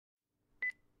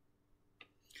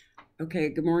Okay,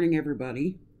 good morning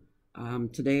everybody.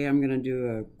 Today I'm going to do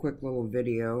a quick little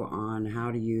video on how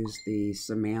to use the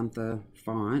Samantha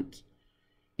font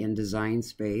in Design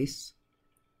Space.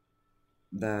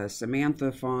 The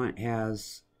Samantha font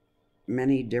has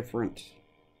many different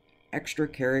extra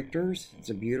characters. It's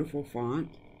a beautiful font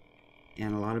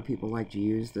and a lot of people like to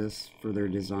use this for their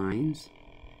designs.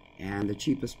 And the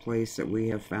cheapest place that we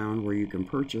have found where you can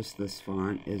purchase this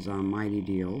font is on Mighty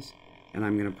Deals, and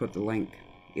I'm going to put the link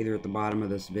either at the bottom of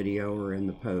this video or in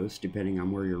the post, depending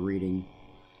on where you're reading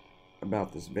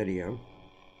about this video.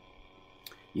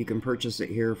 You can purchase it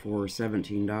here for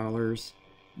 $17.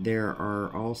 There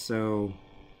are also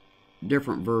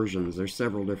different versions. There's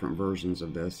several different versions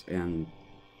of this, and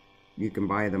you can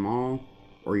buy them all,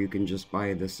 or you can just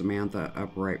buy the Samantha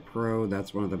Upright Pro.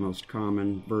 That's one of the most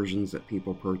common versions that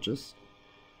people purchase,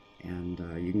 and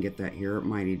you can get that here at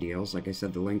Mighty Deals. Like I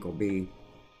said, the link will be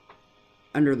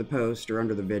under the post or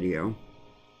under the video,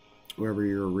 wherever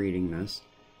you're reading this.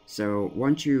 So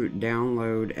once you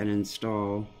download and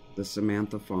install the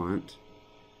Samantha font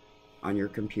on your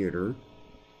computer,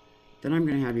 then I'm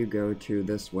going to have you go to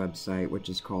this website, which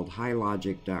is called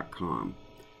highlogic.com.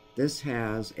 This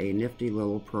has a nifty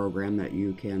little program that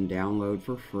you can download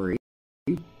for free,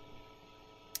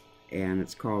 and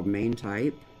it's called Main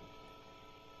Type.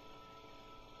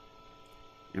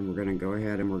 And we're going to go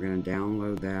ahead and we're going to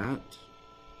download that.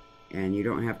 And you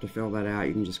don't have to fill that out.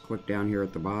 You can just click down here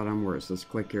at the bottom where it says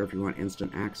click here if you want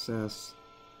instant access.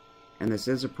 And this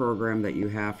is a program that you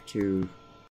have to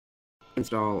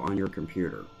install on your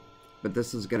computer. But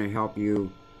this is going to help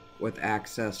you with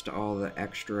access to all the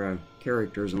extra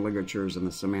characters and ligatures in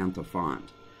the Samantha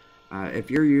font.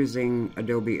 If you're using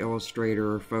Adobe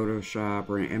Illustrator, Photoshop,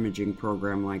 or an imaging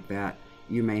program like that,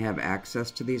 you may have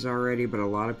access to these already, but a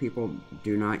lot of people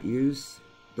do not use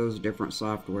those different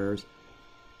softwares,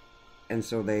 and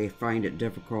so they find it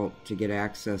difficult to get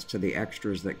access to the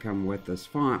extras that come with this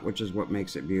font, which is what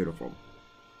makes it beautiful.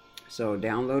 So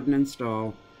download and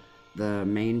install the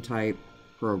Main Type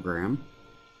program.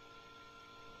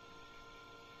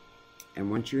 And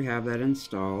once you have that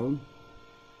installed,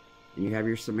 and you have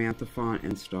your Samantha font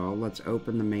installed, let's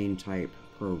open the Main Type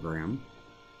program.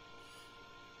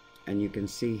 And you can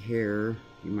see here,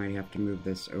 you might have to move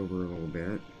this over a little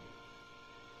bit.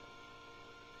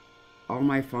 All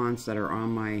my fonts that are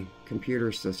on my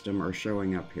computer system are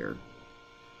showing up here.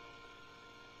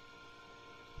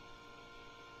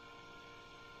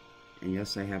 And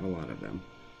yes, I have a lot of them.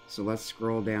 So let's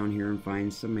scroll down here and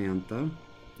find Samantha.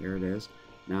 There it is.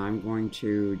 Now I'm going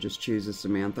to just choose the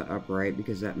Samantha Upright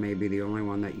because that may be the only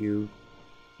one that you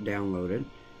downloaded.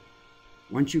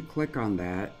 Once you click on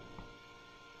that,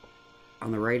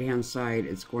 on the right hand side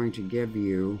it's going to give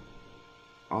you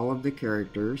all of the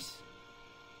characters.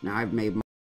 Now I've made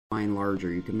mine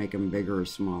larger. You can make them bigger or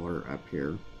smaller up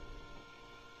here.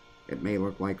 It may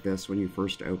look like this when you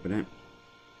first open it,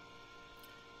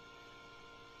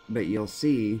 but you'll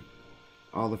see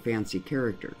all the fancy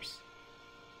characters.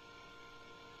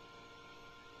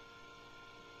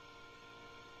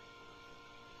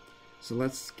 So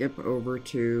let's skip over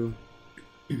to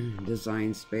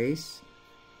Design Space,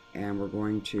 and we're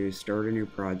going to start a new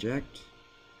project.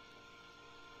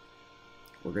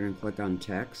 We're going to click on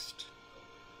text,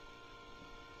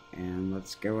 and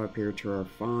let's go up here to our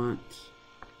font,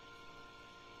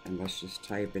 and let's just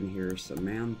type in here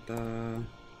Samantha,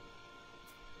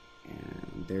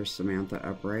 and there's Samantha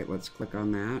Upright. Let's click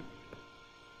on that.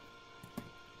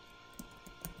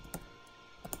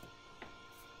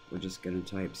 We're just going to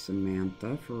type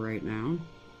Samantha for right now.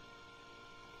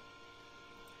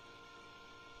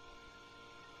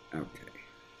 Okay,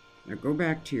 now go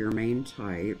back to your Main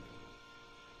Type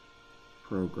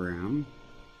program,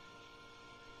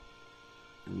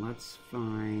 and let's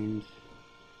find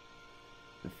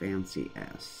the fancy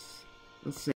S.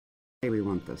 Let's say we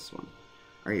want this one.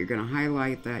 Alright, you're going to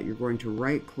highlight that. You're going to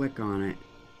right click on it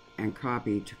and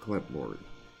copy to clipboard.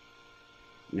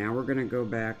 Now we're going to go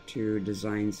back to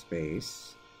Design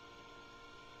Space,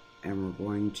 and we're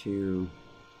going to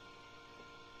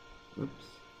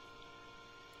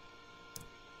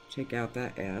take out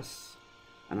that S,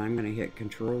 and I'm going to hit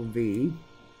Control V.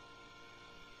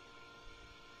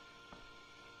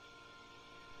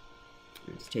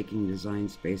 It's taking Design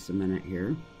Space a minute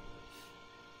here.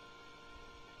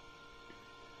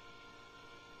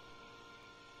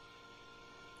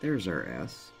 There's our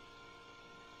S.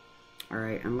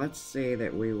 Alright, and let's say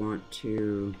that we want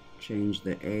to change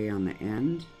the A on the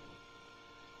end.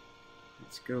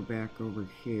 Let's go back over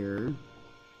here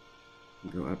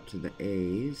and go up to the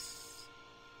A's.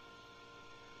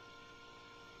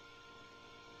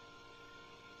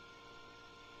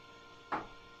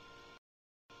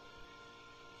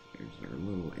 our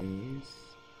little A's.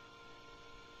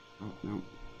 Oh, no.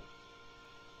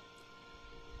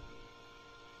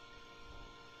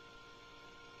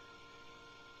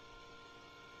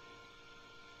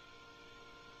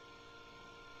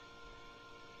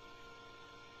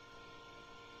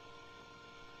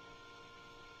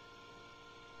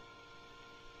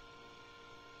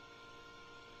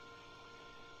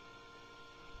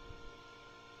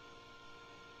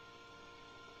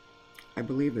 I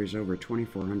believe there's over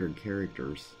 2,400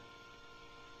 characters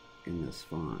in this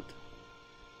font.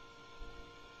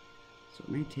 So it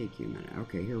may take you a minute.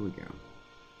 Okay, here we go.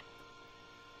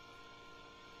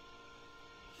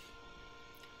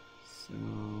 So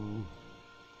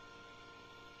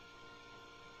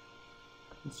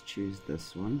let's choose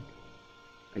this one.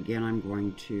 Again, I'm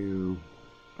going to,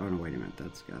 oh no, wait a minute,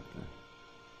 that's got the,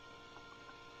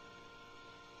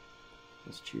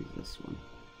 let's choose this one.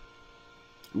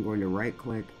 I'm going to right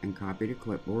click and copy to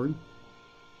clipboard.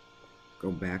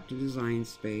 Go back to Design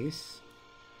Space.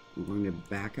 I'm going to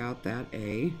back out that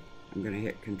A. I'm going to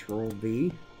hit Control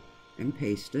V and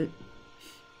paste it.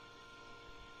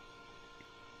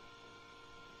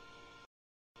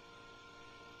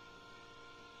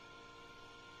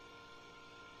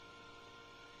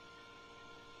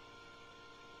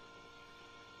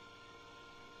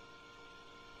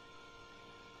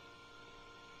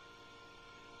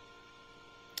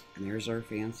 And there's our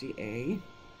fancy A.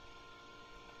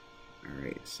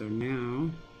 Alright, so now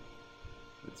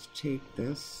let's take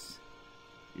this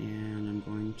and I'm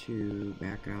going to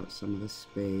back out some of the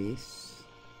space.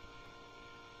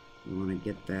 We want to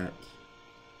get that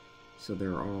so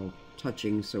they're all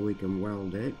touching so we can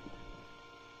weld it.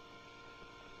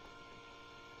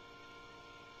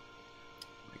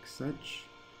 Like such.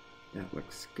 That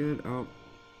looks good. Oh,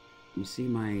 you see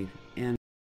my end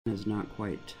is not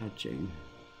quite touching.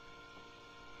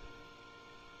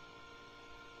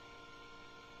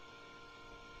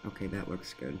 Okay, that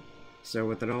looks good. So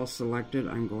with it all selected,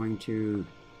 I'm going to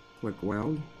click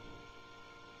Weld.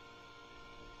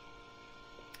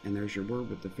 And there's your word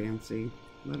with the fancy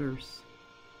letters.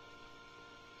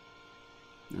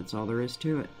 That's all there is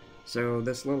to it. So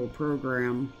this little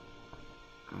program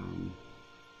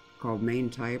called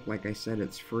Main Type, like I said,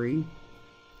 it's free.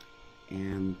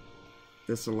 And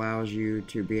this allows you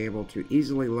to be able to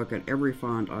easily look at every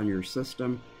font on your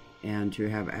system and to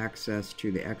have access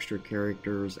to the extra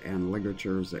characters and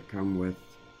ligatures that come with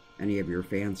any of your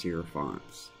fancier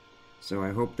fonts. So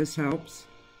I hope this helps,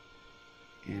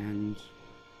 and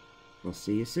we'll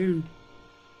see you soon.